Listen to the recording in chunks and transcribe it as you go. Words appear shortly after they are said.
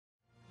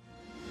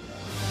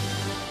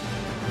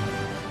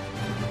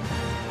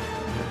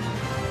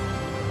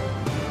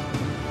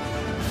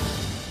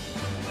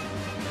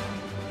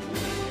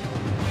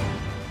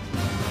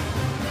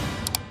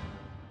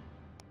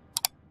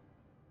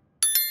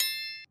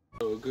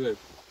Oh, good.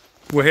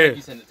 We're here.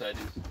 You send it to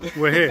ideas.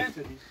 We're here.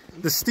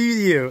 The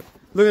studio.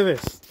 Look at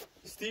this.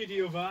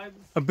 Studio vibes.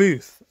 A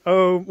booth.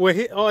 Oh, we're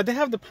here. Oh, they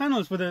have the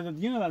panels for the,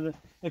 you know, like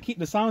they keep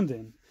the sound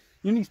in.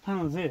 You know these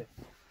panels here.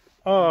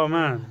 Oh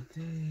man.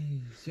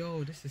 Days.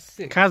 Yo, this is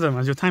sick. Kazza, man,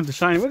 it's your time to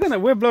shine.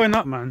 We're blowing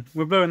up, man.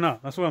 We're blowing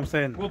up. That's what I'm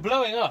saying. We're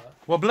blowing up.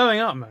 We're blowing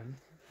up, man.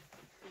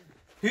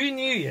 Who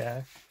knew,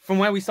 yeah? From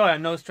where we started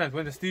at No Strength,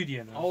 we're in the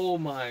studio now. Oh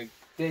my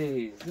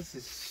days. This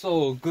is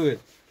so good.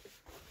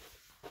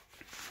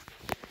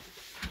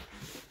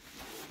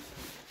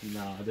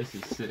 Nah, this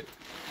is sick.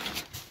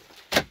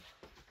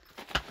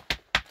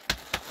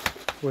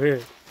 We're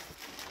here.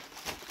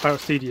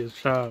 Pirate Studios,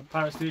 shout out.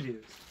 Pirate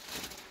Studios.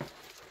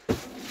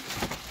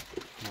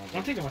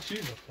 I'm taking my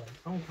shoes off,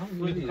 though. I'm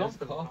really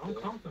comfortable. I'm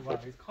comfortable.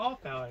 It's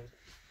carpet out here.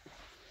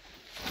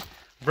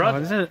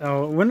 Brother.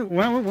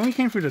 When we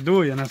came through the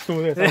door and I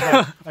saw this, I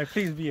was like,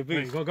 please be a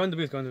booth. Go in the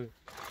booth, go in the booth.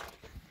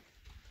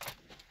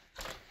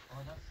 Oh,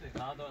 that's sick.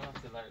 Now I don't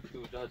have to like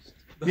feel judged.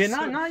 Yeah,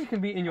 now you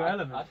can be in your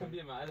element. I can be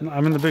in my element. No,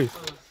 I'm in the booth.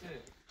 So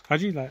sick.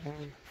 How'd you like?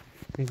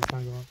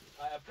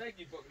 I beg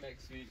you book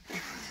next week.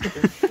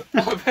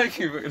 I beg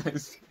you book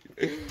next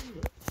week.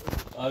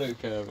 I don't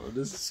care, bro.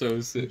 This is so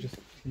sick.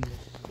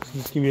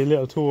 Just give you a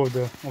little tour of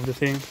the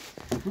thing.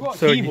 We've got a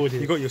So keyboard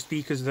here. you got your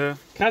speakers there.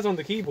 Kaz on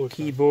the keyboard.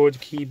 Keyboard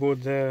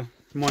there.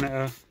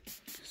 Monitor.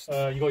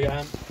 You got your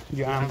amp.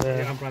 Your amp there.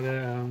 Your amp right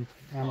there. Amp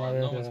right No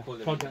there. one's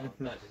calling Plug me that now.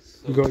 in. That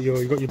is so You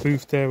got your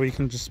booth there where you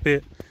can just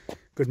spit.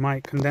 Good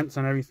mic, condense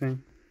and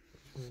everything.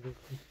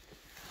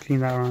 Clean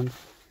that around.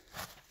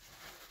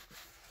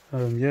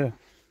 Yeah,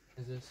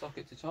 Is there a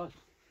socket to charge?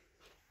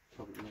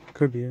 Probably not.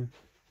 could be. Yeah.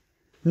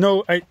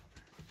 No, You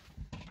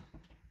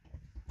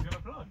got a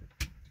plug?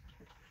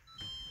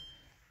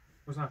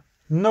 What's that?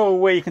 no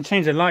way you can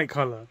change the light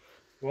color.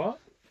 What?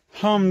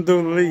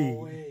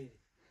 Alhamdulillah. wait.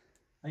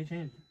 How you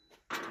changed?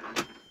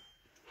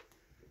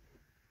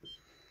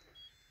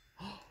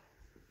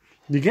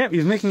 You get?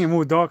 He's making it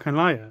more dark and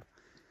lighter.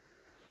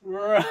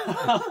 Oh,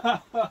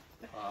 I'm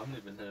not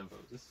even here, bro.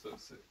 This is so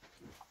sick.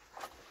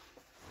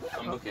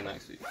 I'm looking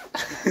next week.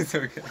 It's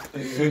okay.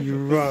 You're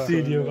right.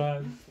 Studio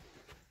vibes.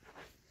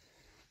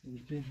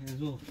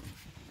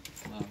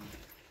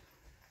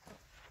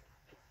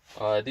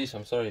 Adish,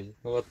 I'm sorry.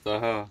 What the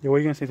hell? Yeah, what are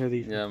you gonna say to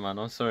these? Yeah, man,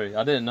 I'm sorry.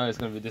 I didn't know it's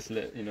gonna be this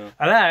lit, you know.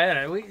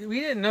 We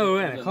didn't know,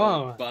 I innit? didn't Come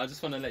know, on. But I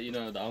just want to let you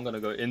know that I'm gonna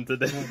go in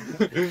today.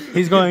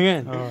 He's going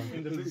in. Oh.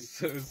 This is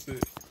so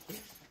sick.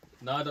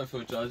 Now I don't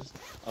feel judged.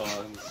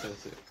 Oh, I'm so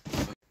sick.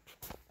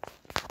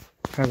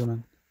 Kazza,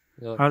 man.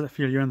 Yo, How does it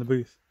feel? You're in the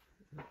booth.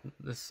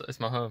 it's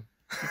my home.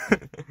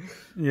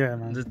 Yeah,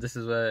 man. This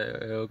is where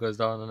it all goes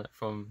down, innit?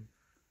 From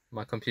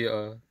my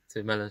computer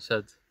to Melon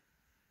Shed,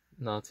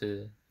 now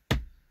to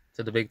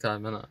the big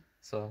time, innit?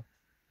 So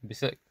it'll be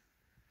sick.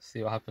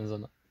 See what happens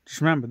on it.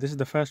 Just remember, this is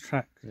the first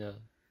track. Yeah,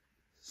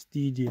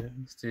 Studio.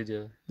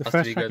 studio. The Has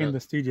first to be track good, in the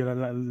studio,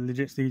 like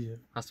legit studio.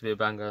 Has to be a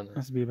banger, innit?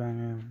 Has to be a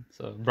banger.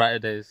 So brighter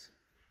days.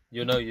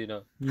 You know. You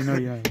know,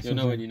 yeah. You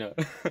know when you know.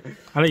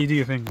 I'll let you do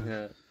your thing, man.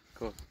 Yeah,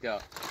 cool. Get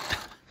out.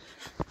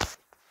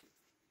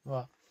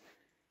 What?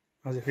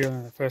 How's it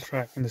feeling? The first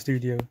track in the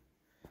studio.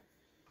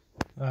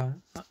 Like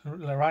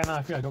right now,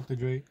 I feel like Dr.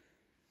 Dre.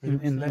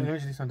 Let me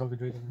just do some Dr.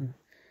 Dre.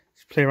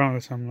 Just play around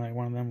with some like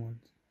one of them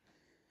ones.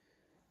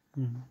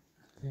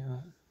 Yeah,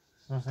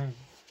 that's what I'm saying.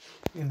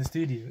 In the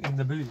studio, in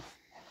the booth.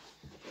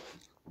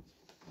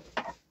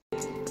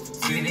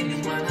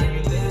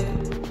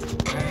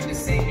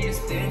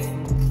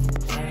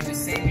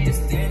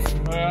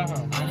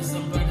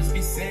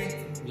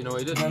 You know what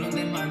he did?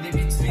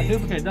 I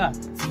duplicate that.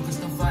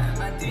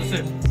 What's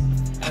it?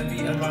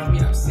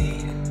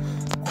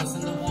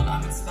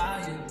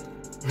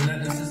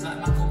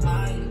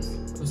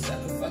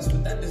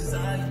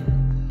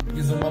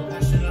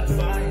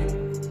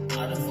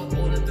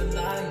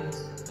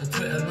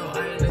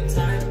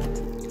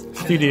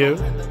 Studio.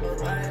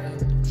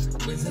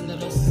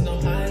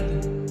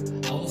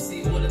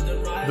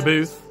 The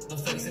booth.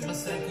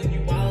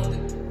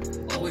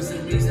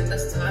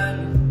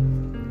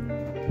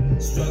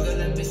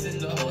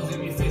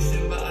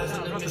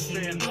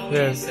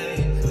 Yeah.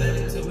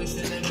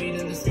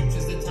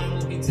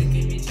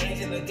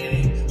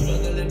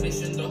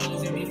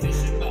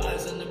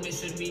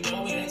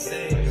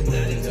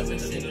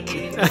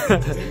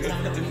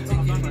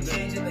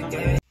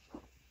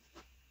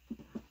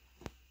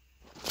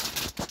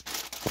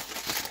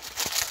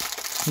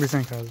 What do you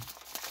think, Kaz?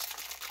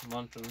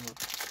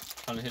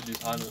 Trying to hit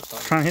these high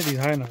notes. Trying to hit these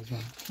high notes,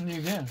 man. New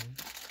again.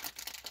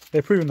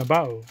 They're proving the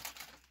battle.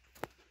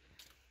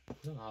 I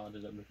don't know how I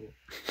did that before.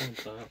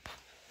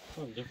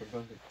 I'm different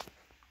person.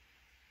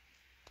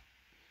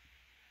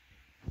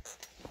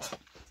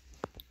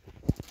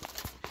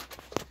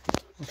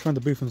 I'm trying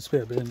the booth and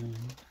spit a bit.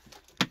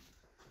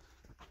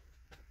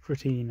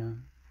 Pretty,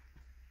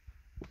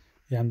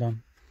 Yeah, I'm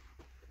done.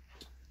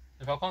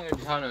 If I can't get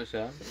these high notes,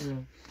 yeah,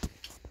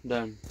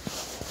 then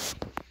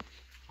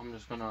I'm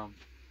just gonna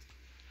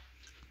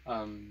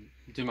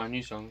do my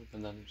new song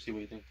and then see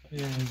what you think.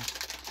 Yeah,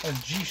 a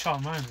G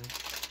sharp minor.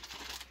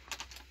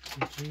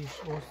 Jeez,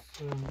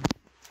 awesome.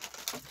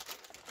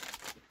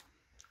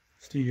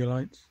 Studio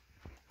lights.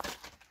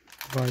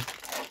 Vibe.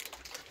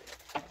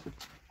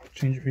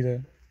 Change it for you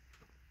there.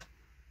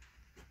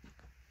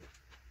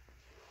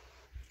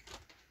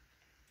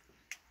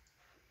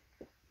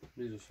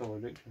 These are so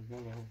addictive.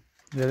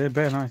 Yeah, they're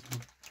very nice.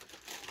 Man.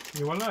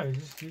 Yeah, wallah,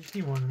 just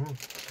keep one more.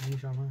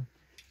 Inshallah.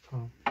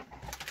 Oh.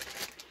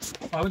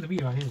 I went to be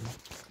right here.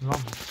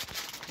 Long.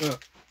 Yeah.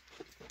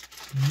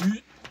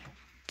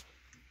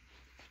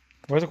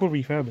 Why is it called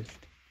refurbished?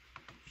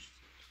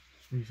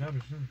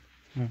 Refurbished, isn't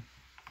it? Yeah.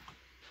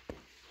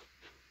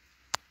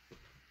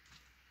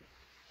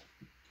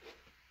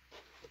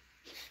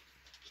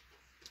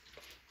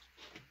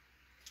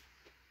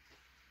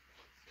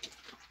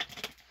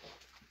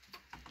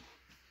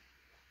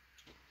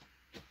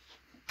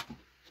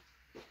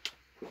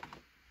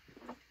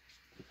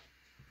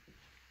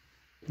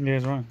 Yeah,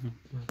 it's right. Yeah.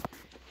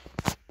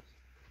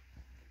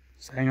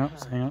 Just hang up,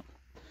 just hang up.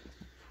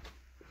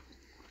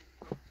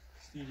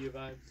 Studio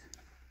vibes.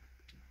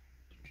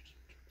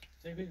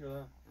 Take a picture of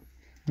that.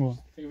 What?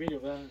 Take a video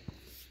of that.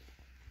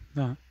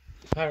 That?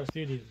 Pirate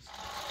Studios.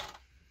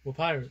 We're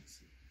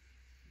pirates.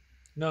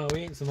 No, we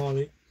ain't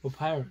Somali. We're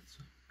pirates.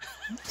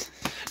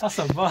 That's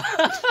a bar.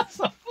 That's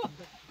a bar.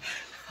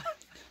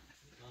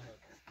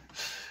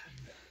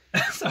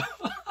 That's a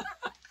bar.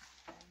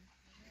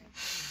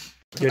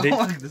 You're I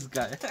like this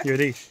guy. You're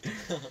Adish.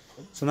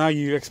 So now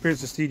you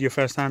experienced the studio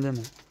firsthand, didn't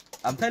it?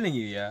 I'm telling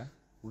you, yeah.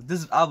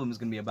 This album is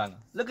gonna be a banger.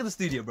 Look at the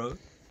studio, bro.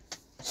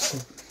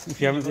 If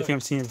you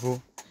haven't seen it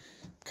before,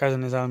 Kazza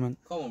in his element.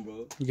 Come on,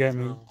 bro. You get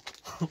me?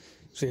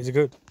 So is it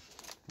good?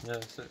 Yeah,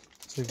 sick.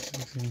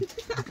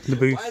 The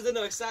booth. Why is there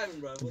no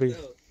excitement, bro? What the booth.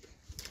 hell?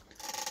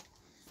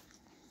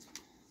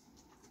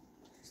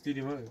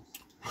 Studio mode.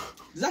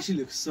 This actually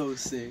looks so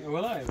sick. We're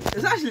live.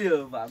 It's actually a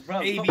vibe, bro.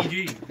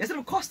 ABG. Instead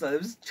of Costa, it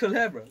was chill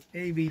hair, bro.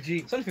 ABG.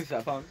 It's only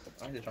 £55.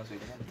 I need to transfer you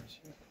the money.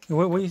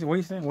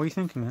 What are you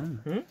thinking,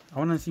 man? I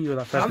want to see you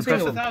that first I'm It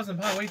costs impression. £1,000.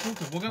 What are you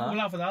talking? We're going all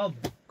out for the album.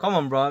 Come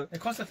on, bro. It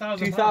costs £1,000.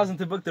 2,000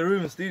 to book the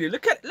room and studio.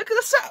 Look at the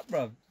set,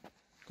 bro.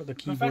 Got the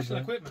keyboard Professional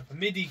there. equipment for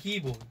MIDI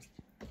keyboard.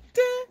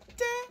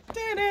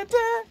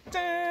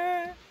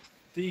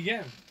 Do you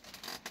get him?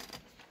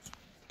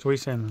 So what are you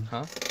saying, man?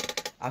 Huh?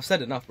 I've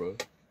said enough, bro.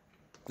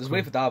 Just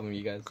wait for the album,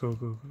 you guys.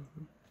 Cool.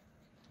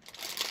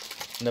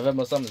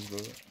 November Summers, bro.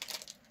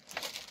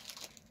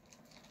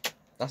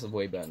 That's a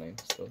way better name,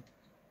 still.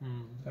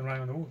 And right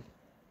on the wall.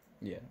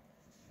 Yeah.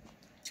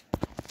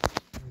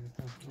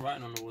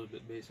 Writing on the wall is a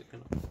bit basic,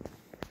 isn't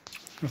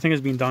I think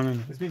it's been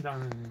done, It's been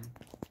done.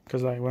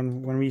 because like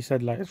when we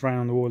said like it's right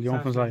on the wall, the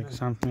Sounds one's like good.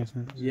 Sam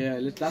Smith. Yeah,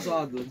 that's what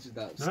I'd look at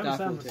that.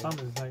 November Scaffold thing.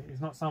 summer is like,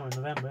 it's not summer in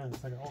November,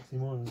 it's like an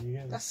oxymoron. You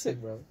get it? That's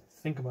sick, bro.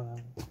 Think about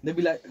that. They'd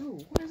be like, oh,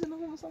 why is it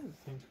November Summers?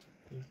 Think.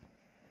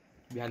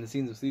 Behind the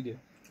scenes of studio.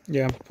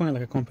 Yeah, I'm putting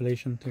like a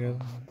compilation together.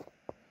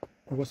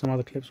 I've got some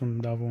other clips from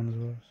the other one as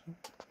well. So.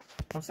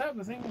 I'm sad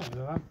with the thing,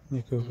 man.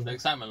 Yeah, cool. it? The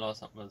excitement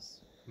last night was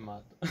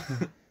mad.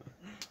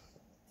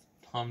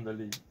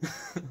 Alhamdulillah.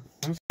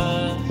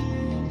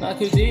 Like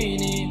a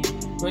genie,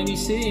 when you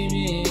see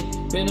me,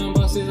 been on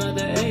buses like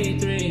the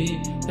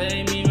A3.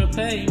 Pay me,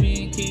 repay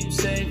me, keep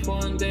safe.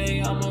 One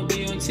day I'ma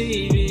be on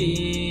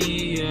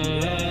TV.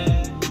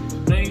 Yeah,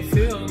 know you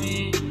feel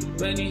me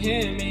when you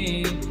hear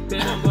me.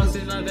 Been on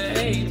buses like the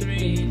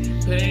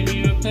A3. Pay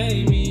me,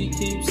 repay me,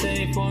 keep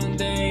safe. One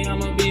day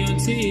I'ma be on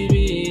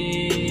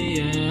TV.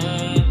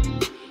 Yeah,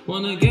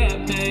 wanna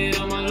get paid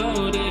on my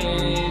low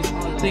days.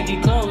 Think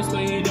you close,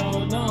 but you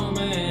don't know,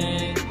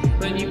 man.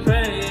 When you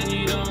pray and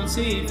you don't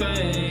see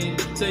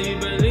faith, so you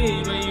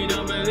believe and you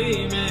don't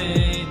believe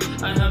me.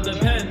 I have the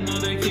pen on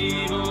the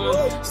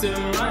keyboard, still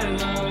writing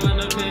love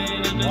and the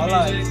pain and the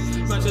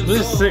music. Much of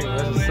This is sick, soul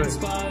this is will sick.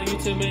 inspire you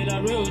to make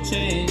that real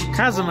change.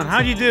 Kazza, man,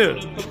 how'd you do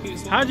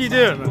it? How'd you do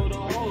it, man?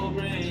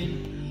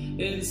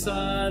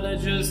 Inside, I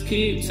just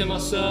keep to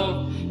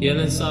myself. Yell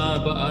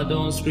inside, but I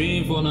don't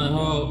scream for no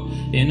help.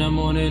 In the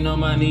morning, on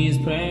my knees,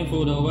 praying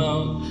for the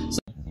wealth.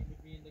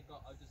 In the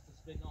gutter just to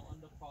spin out on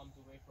the palms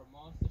away from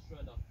master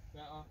shredder.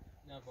 Better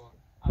never.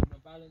 I've no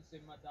balance in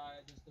my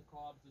diet, just the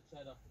carbs, the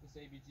cheddar. This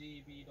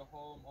ABG be the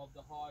home of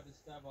the hardest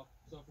ever.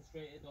 So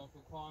frustrated, don't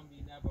feel calm, be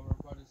never. A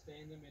brother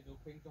stay in the middle,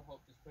 cling to hope,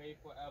 just pray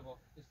forever.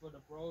 It's for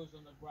the bros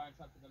on the grind,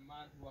 trapped to the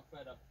man who are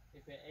fed up.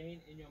 If it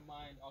ain't in your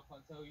mind, I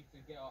can't tell you to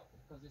get up.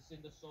 Cause it's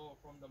in the soul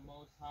from the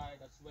most high,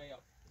 that's way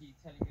up. Keep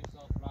telling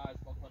yourself lies,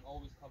 but can't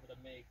always cover the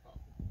makeup.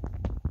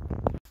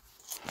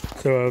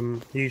 So,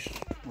 Yeesh,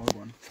 Well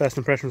done. first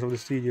impressions of the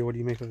studio, what do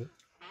you make of it?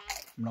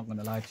 I'm not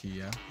gonna lie to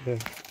you, yeah. Yeah,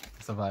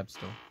 It's a vibe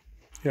still.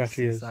 it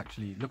actually It's is.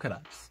 actually, look at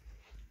that.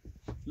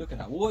 Look at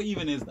that. What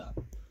even is that?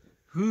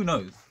 Who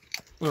knows?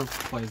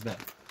 What is that?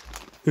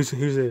 Who's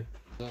there?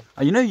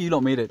 You know, you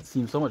lot made it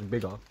seem so much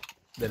bigger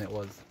than it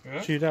was.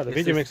 Shoot out, the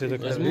video makes it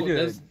look There's like more,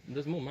 video.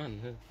 there's more man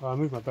here. Oh, I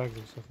moved my bags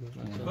and stuff.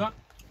 Yeah. But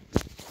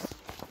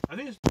I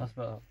think it's That's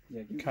better.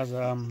 Yeah,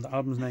 Kazza, the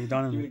album's nearly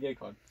done, give me isn't the it? gay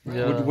card.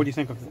 Yeah. What do you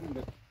think of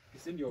it?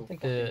 It's in your I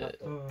think fucking it,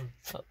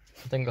 laptop.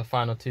 I think the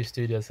final 2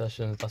 studio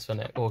sessions, that's when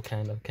it all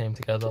kind of came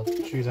together.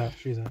 Shoes out.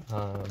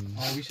 Oh,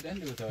 we should end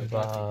it with a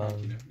But,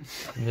 prank, you know?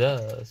 Yeah,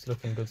 it's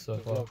looking good so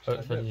The far. vlog, should I do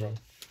it, Hopefully, bro?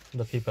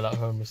 the people at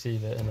home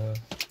receive it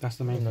That's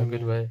the main in a thing.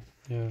 good yeah. way.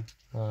 Yeah.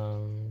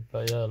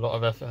 But yeah, a lot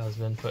of effort has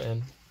been put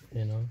in,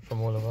 you know,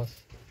 from all of us.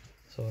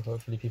 So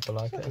hopefully people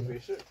like it.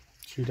 innit?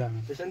 Shoot out,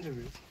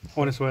 man.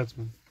 Honest words,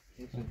 man.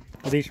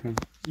 Adish, man.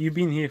 You've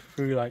been here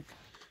through like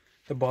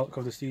the bulk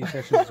of the studio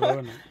sessions as well,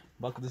 innit?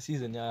 Back of the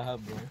season, yeah, I have,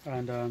 bro.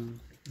 And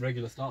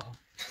Regular starter.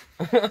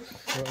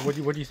 what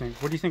do you think?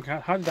 What do you think?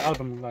 How did the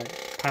album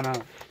like pan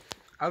out?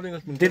 I think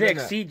it's been Did good, it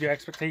innit? exceed your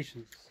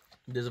expectations?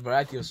 There's a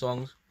variety of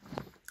songs.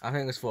 I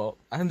think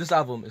this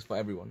album is for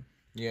everyone.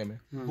 You hear me?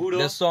 Budo,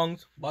 There's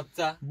songs.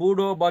 Batta.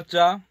 Budo,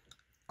 Bacha.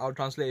 I'll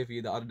translate it for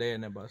you the other day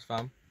in it, but it's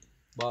fam.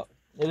 But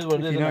it is what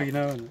it is. You know, innit? you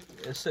know.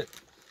 Innit? It's sick.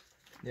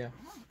 Yeah.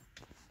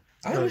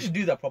 I think we should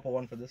do that proper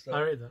one for this.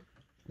 I rate that.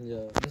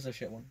 Yeah, this is a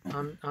shit one.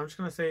 I'm just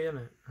gonna say,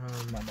 innit?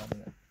 My bad,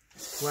 innit?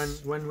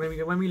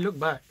 When we look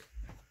back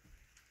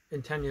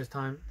in 10 years'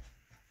 time,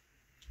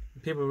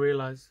 people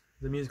realize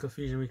the musical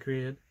fusion we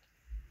created.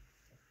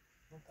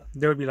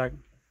 They would be like,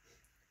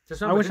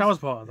 Just I remember wish I this- was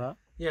part of that.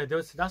 Yeah,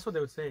 that's what they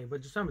would say.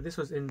 But just remember, this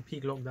was in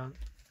peak lockdown.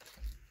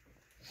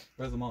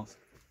 Where's the mask?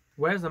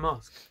 Where's the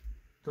mask?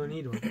 Don't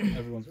need one.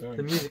 Everyone's wearing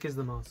The it. music is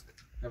the mask.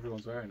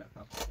 Everyone's wearing it,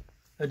 fam.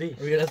 Adi,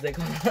 Realize they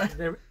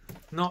can't.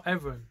 not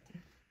everyone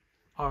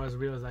are as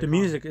real as I The can.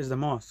 music is the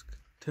mask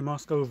to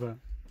mask over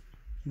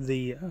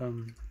the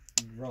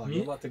Right, Mu-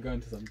 you're about to go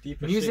into some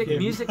deeper Music, shit.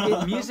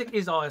 music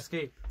is our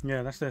escape.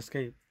 yeah, that's the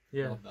escape.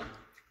 Yeah. Love that.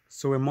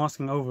 So we're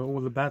masking over all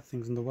the bad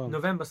things in the world.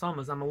 November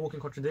summers, I'm a walking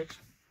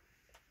contradiction.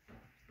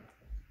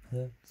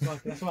 Yeah.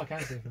 That's what I can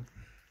say. Fam.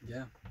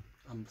 Yeah,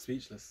 I'm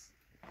speechless.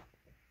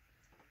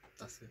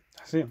 That's it.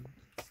 That's it.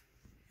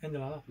 End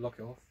of life. Lock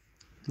it off.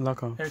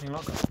 Loco. Everything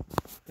locker.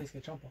 Please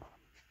get jumper. What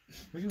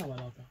do you know about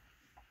locker?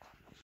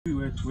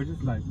 We're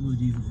just like, oh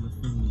Jesus,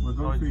 we're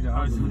going through the the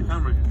album.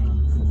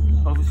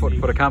 camera. For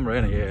the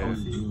camera,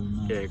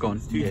 innit? Yeah. Yeah, go on.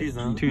 Two twos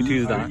now. 2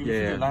 2s that. You see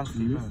the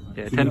landscape,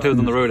 Yeah, 10 toes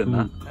on the road and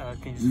that.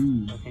 Can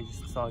you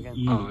just start again?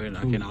 Oh, yeah,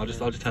 okay, now I'll just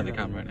turn the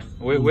camera in it.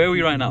 Where are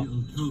we right now?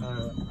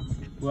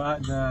 We're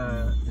at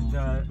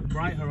the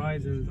Bright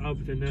Horizons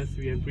Alberton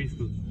Nursery and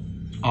Preschool.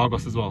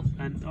 Argos as well.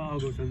 And I'll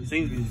go to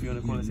Sainsbury's if you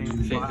want to call it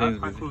Sainsbury's. But I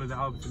Sainsbury's. call it the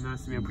Alberton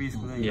Nursery and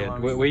Preschool. Then Yeah,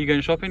 where are you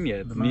going shopping?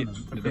 Yeah, the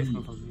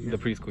preschool one, yeah. the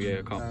preschool,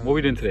 yeah, calm. What are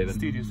we doing today then?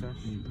 Studio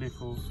session,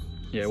 little.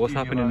 Yeah, what's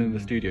studio happening in vibe. the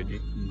studio, G?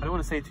 I don't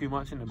want to say too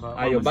much in it,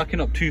 but You're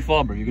backing up too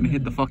far, bro. You're gonna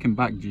hit the fucking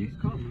back, G.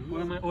 all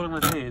I'm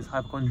going to say is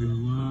hypochondria.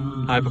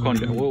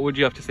 Hypochondria. What would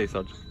you have to say,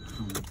 Saj?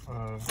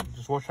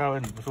 Just watch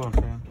out, innit? That's what I'm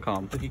saying.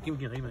 Calm. Okay, give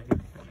me a remake.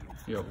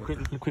 Yo,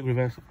 Quick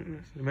reverse.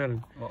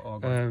 Melon.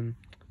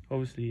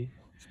 Obviously,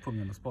 just put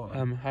me on the spot.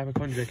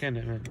 hypochondriac,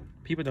 innit, man?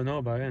 People don't know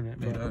about it, innit?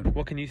 They But don't.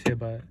 what can you say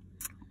about it?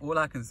 All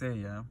I can say,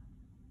 yeah,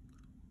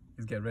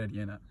 is get ready,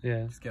 innit?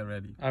 Yeah, Just get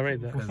ready. I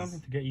rate that. For something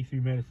to get you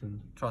through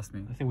medicine, Trust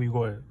me. I think we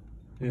got it.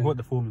 We got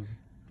the formula.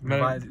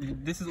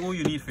 This is all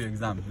you need for your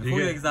exam. Before Yeah.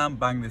 your exam,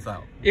 bang this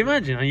out.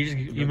 Imagine, and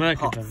you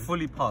mark it.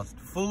 Fully passed.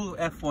 Full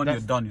F1, you're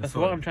done. You're That's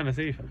sorted. what I'm trying to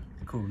say, fam.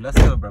 Cool. Let's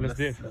go, bro. Let's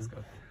do it, Let's fam.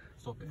 go.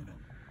 Stop it,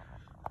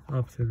 innit?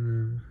 Up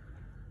to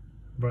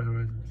Bright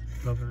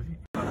Horizons. Love that.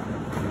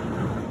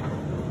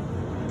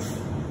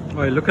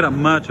 Wait, look at that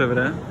merch over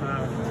there.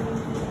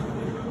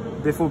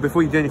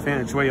 Before you do anything,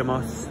 just wear your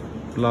mask.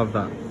 Love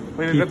that.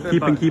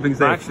 Keeping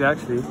safe.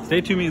 Actually, Stay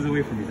 2 meters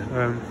away from me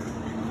then.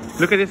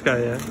 look at this guy,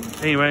 yeah.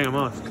 Ain't wearing a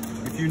mask.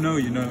 If you know,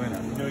 you know,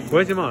 innit?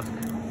 Where's your mask?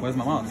 Where's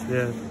my mask?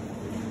 Yeah.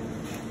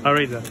 I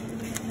rate that.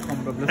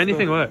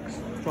 Anything works.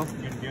 Trust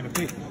me, you're gonna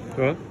pitch.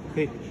 What?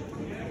 You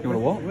want a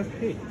what? What's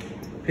pitch?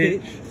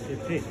 Pitch?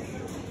 Pitch.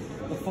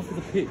 The fuck is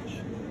a pitch?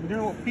 You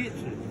know what pitch is?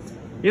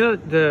 You know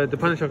the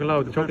pan of chocolate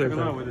with the chocolate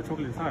inside? with the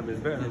chocolate inside, but it's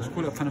better. Just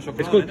call it a pan of chocolate.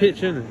 It's called pitch,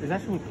 isn't it? It's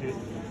actually pitch.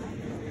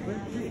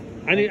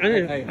 I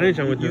need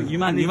someone with You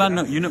man know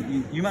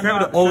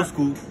the old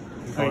school.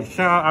 Hey,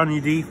 shout out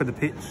Arnie D for the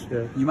pitch.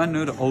 Yeah. You man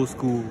know the old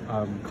school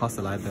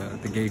Kazza, like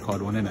the gay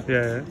card one, innit?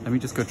 Yeah. Let me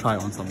just go try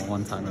it on someone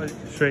one time. innit?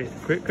 Straight.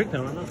 Quick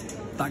now, right now.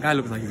 That guy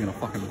looks like he's gonna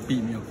fucking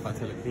beat me up if I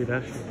tell him. Yeah,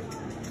 that's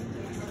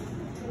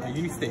Like,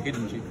 you need to stay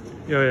hidden, G.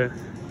 yeah.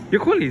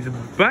 Your quality's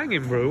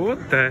banging, bro.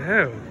 What the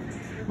hell?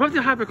 What's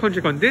the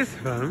hypochondriac on this,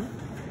 fam?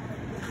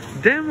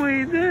 Damn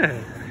way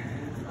there.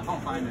 I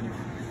can't find anyone.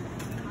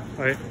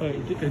 Alright,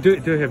 do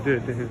it.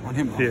 On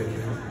him? Yeah.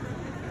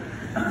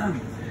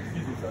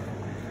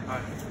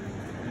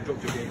 You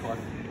dropped your gay card.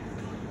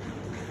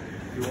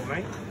 You want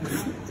mate?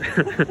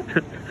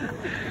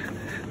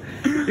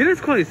 You know,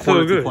 this quality's so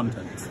Quality good.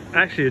 content.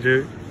 Actually,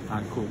 dude.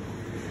 Alright, cool.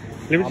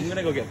 Let me I'm just,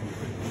 gonna go get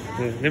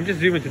some. let me just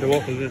zoom into the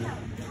waffles, in.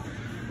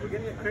 We're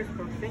getting a crisp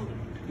from thing.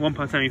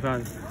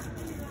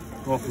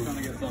 £1.75. Waffles.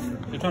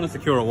 You're trying to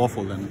secure a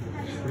waffle then.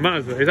 Might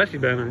as well. It's actually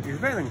better, man. It's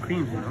better than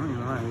cream, you know. I don't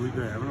even lie. We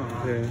do it. I don't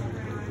know.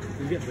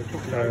 Yeah. You get the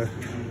chocolate.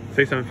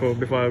 Say something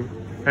before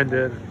I end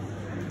it.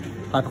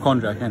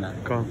 Hypochondriac,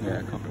 innit? Calm.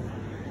 Yeah, calm.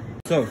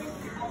 So,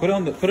 put it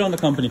on the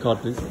company card,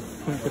 please.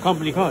 The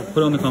company card.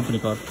 Put it on the company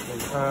card.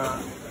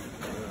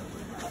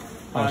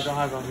 I don't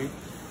have it on me.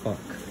 Fuck.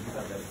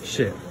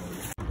 Shit.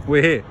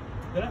 We're here.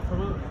 Did that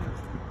promote?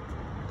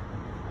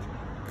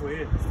 We're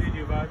here.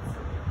 Studio bags.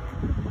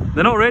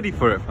 They're not ready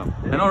for it, fam.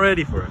 They're not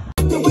ready for it.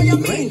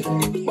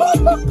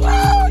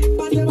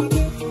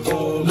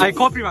 Hey,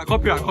 copyright.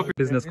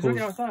 Business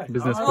calls.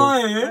 Business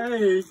calls.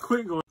 Hey,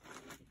 quick one.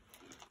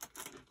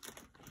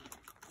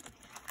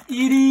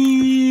 It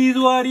is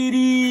what it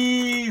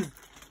is.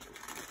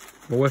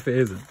 But what if it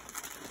isn't?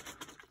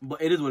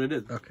 But it is what it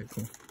is. Okay,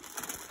 cool.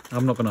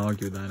 I'm not gonna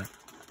argue with that.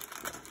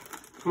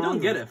 You don't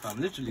get it, fam.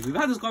 Literally, we've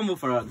had this convo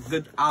for a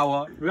good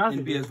hour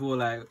in PS4.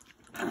 Like,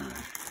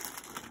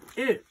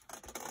 it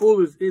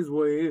always is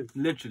what it is.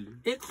 literally,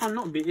 It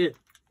cannot be it.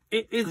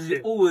 It is it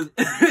it. always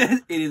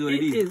it is what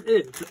it is. It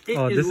is it.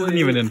 Oh, this isn't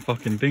even in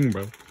fucking thing,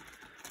 bro.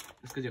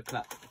 It's because you're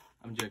clapped.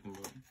 I'm joking,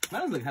 bro.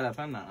 Man, does look hella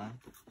pen now.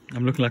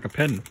 I'm looking like a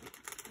pen.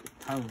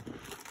 How?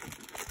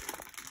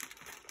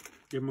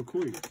 You're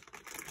McCoy.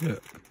 Yeah,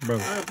 bro.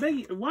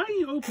 Why are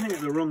you opening it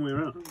the wrong way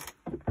around?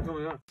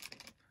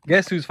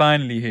 Guess who's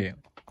finally here?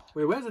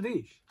 Wait, where's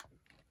Adish?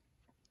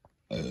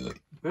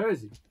 Where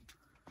is he?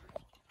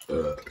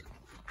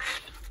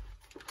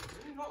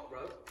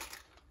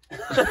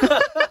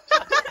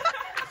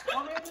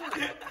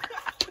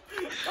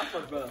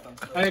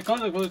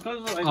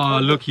 Oh,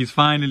 look, he's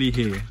finally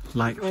here.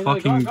 Like,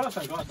 fucking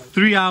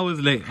 3 hours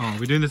late. Oh,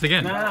 we're doing this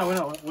again? Nah, we're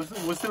not.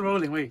 We're still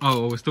rolling, wait.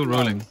 Oh, we're still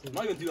rolling.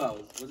 Not even 2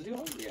 hours. Was it 2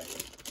 hours? Yeah.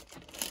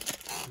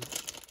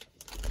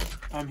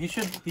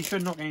 He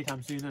should knock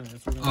anytime soon, isn't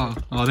it?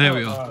 Oh, there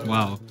we are.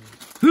 Wow.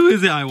 Who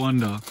is it, I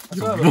wonder?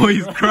 Your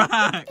voice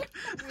crack.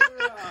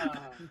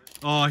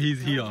 Oh,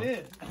 he's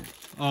here.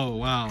 Oh,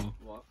 wow.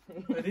 What?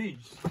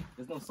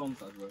 There's no song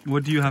tag, bro.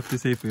 What do you have to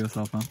say for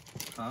yourself, man?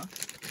 Huh?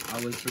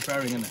 I was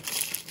preparing, innit?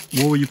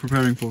 What were you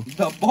preparing for?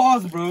 The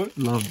boss, bro.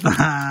 Love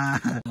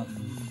that.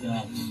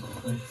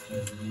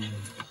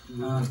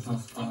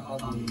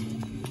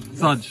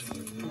 Saj,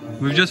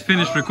 we've just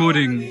finished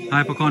recording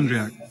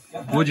Hypochondriac.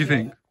 What do you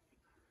think?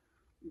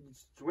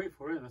 Just wait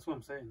for it, that's what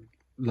I'm saying.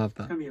 Love It's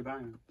that. gonna be a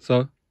banger.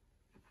 So?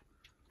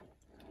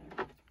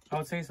 I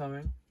would say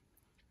something,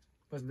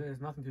 but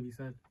there's nothing to be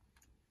said.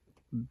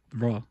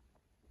 Raw.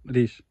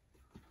 Adish.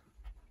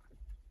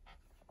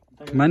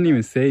 Man didn't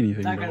even say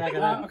anything, bro.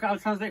 Okay, I'll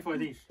translate for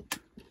Adish.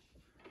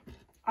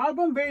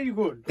 Album very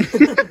good.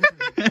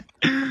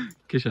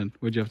 Kishan,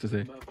 what do you have to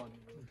say?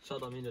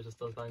 Shut up, Mina just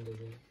does bangers.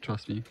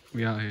 Trust me,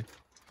 we out here.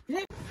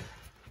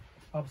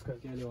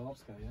 Upskirt, get a little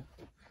upskirt, yeah?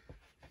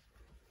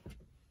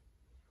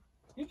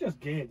 You just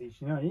gay, Adish,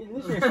 you know?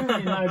 Literally, as soon as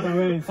you know about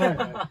where inside,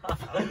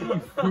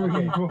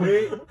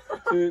 Okay,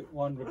 3, 2,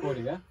 1,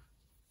 recording, yeah?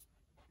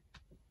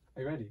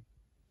 Are you ready?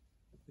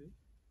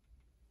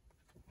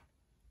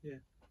 Yeah.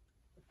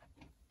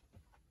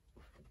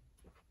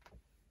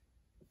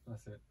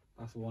 That's it.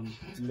 That's one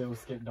little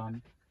skip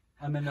done.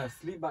 And then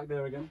sleep back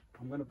there again.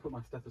 I'm gonna put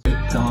my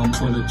stethoscope down,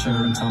 pull a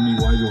chair and tell me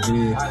why you're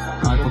here.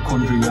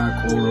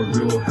 Hypochondriac or a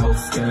real health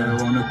scare.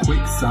 On a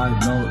quick side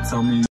note,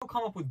 tell me. You'll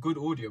come up with good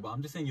audio, but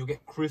I'm just saying you'll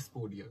get crisp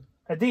audio.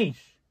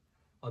 Adish,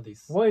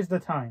 what is the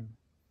time?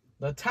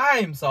 The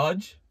time,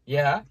 Saj,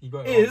 yeah, You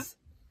got it is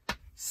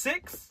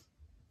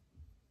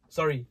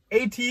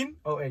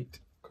 18:08.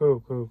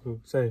 Cool.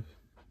 Safe.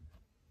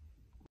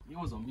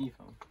 Yours on me,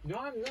 fam. No,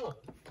 I'm not.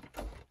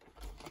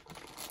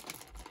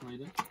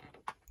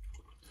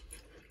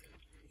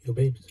 Your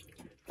babes.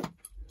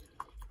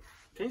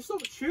 Can you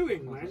stop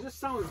chewing, man? It just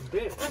sounds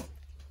big.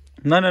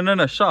 No,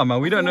 shut up,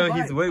 man. We don't know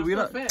his way. We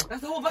don't.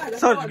 That's the whole vibe.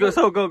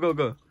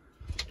 Go.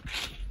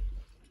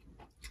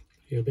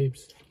 Your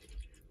babes.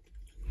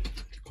 I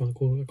can't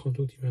talk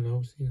to you right now.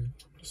 Obviously, I'm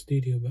at the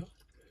studio, but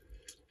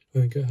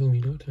when I get home,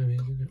 you know what time it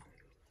is, isn't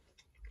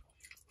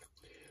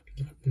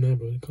it? No,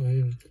 bro, I can't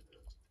hear him.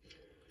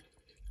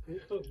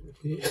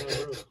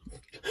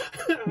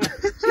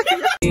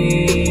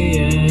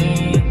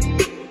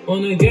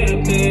 Wanna get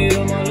paid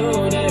on my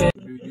load.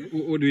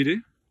 What do we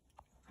do?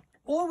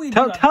 All we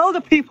Tell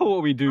the people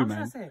what we do,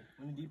 man.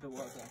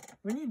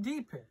 When you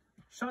deep it,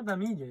 shut the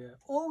media, yeah?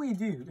 All we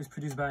do is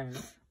produce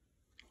bangers.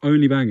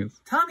 Only bangers.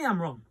 Tell me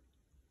I'm wrong.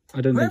 I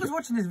don't think. Whoever's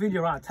watching this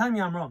video, right, tell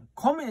me I'm wrong.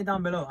 Comment it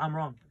down below, I'm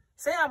wrong.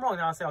 Say I'm wrong,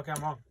 then I'll say, okay,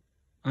 I'm wrong.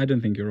 I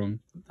don't think you're wrong.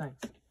 Thanks.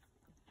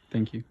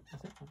 Thank you.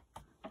 That's it.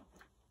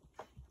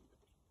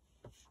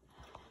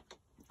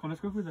 Come on,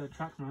 let's go through the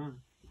tracks now.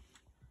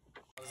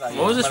 What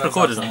was this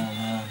recorded on?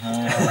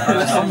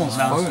 Someone's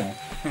phone.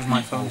 It's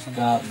my phone.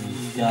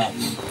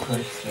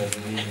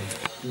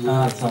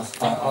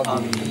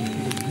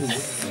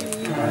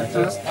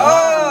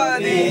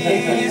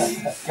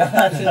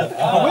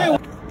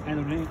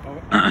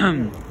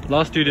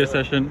 Last studio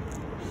session.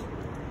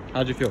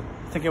 How'd you feel? I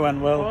think it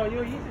went well. Oh,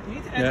 you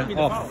need to Yeah.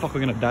 Oh fuck, we're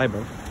gonna die,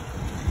 bro.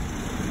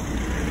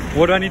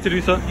 What do I need to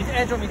do, sir? You need to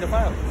airdrop me the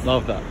file.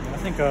 Love that. I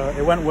think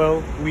it went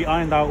well. We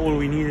ironed out all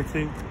we needed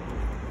to.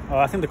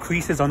 I think the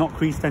creases are not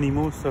creased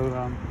anymore, so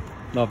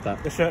Love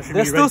that. the shirt should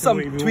There's be still ready to some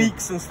wear if you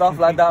tweaks and stuff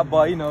like that,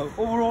 but you know,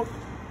 overall,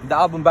 the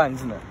album bangs,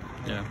 isn't it?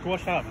 Yeah. want.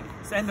 Wash out, man.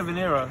 It's the end of an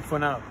era for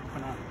now.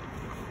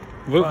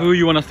 Who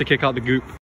you want us to kick out the goop?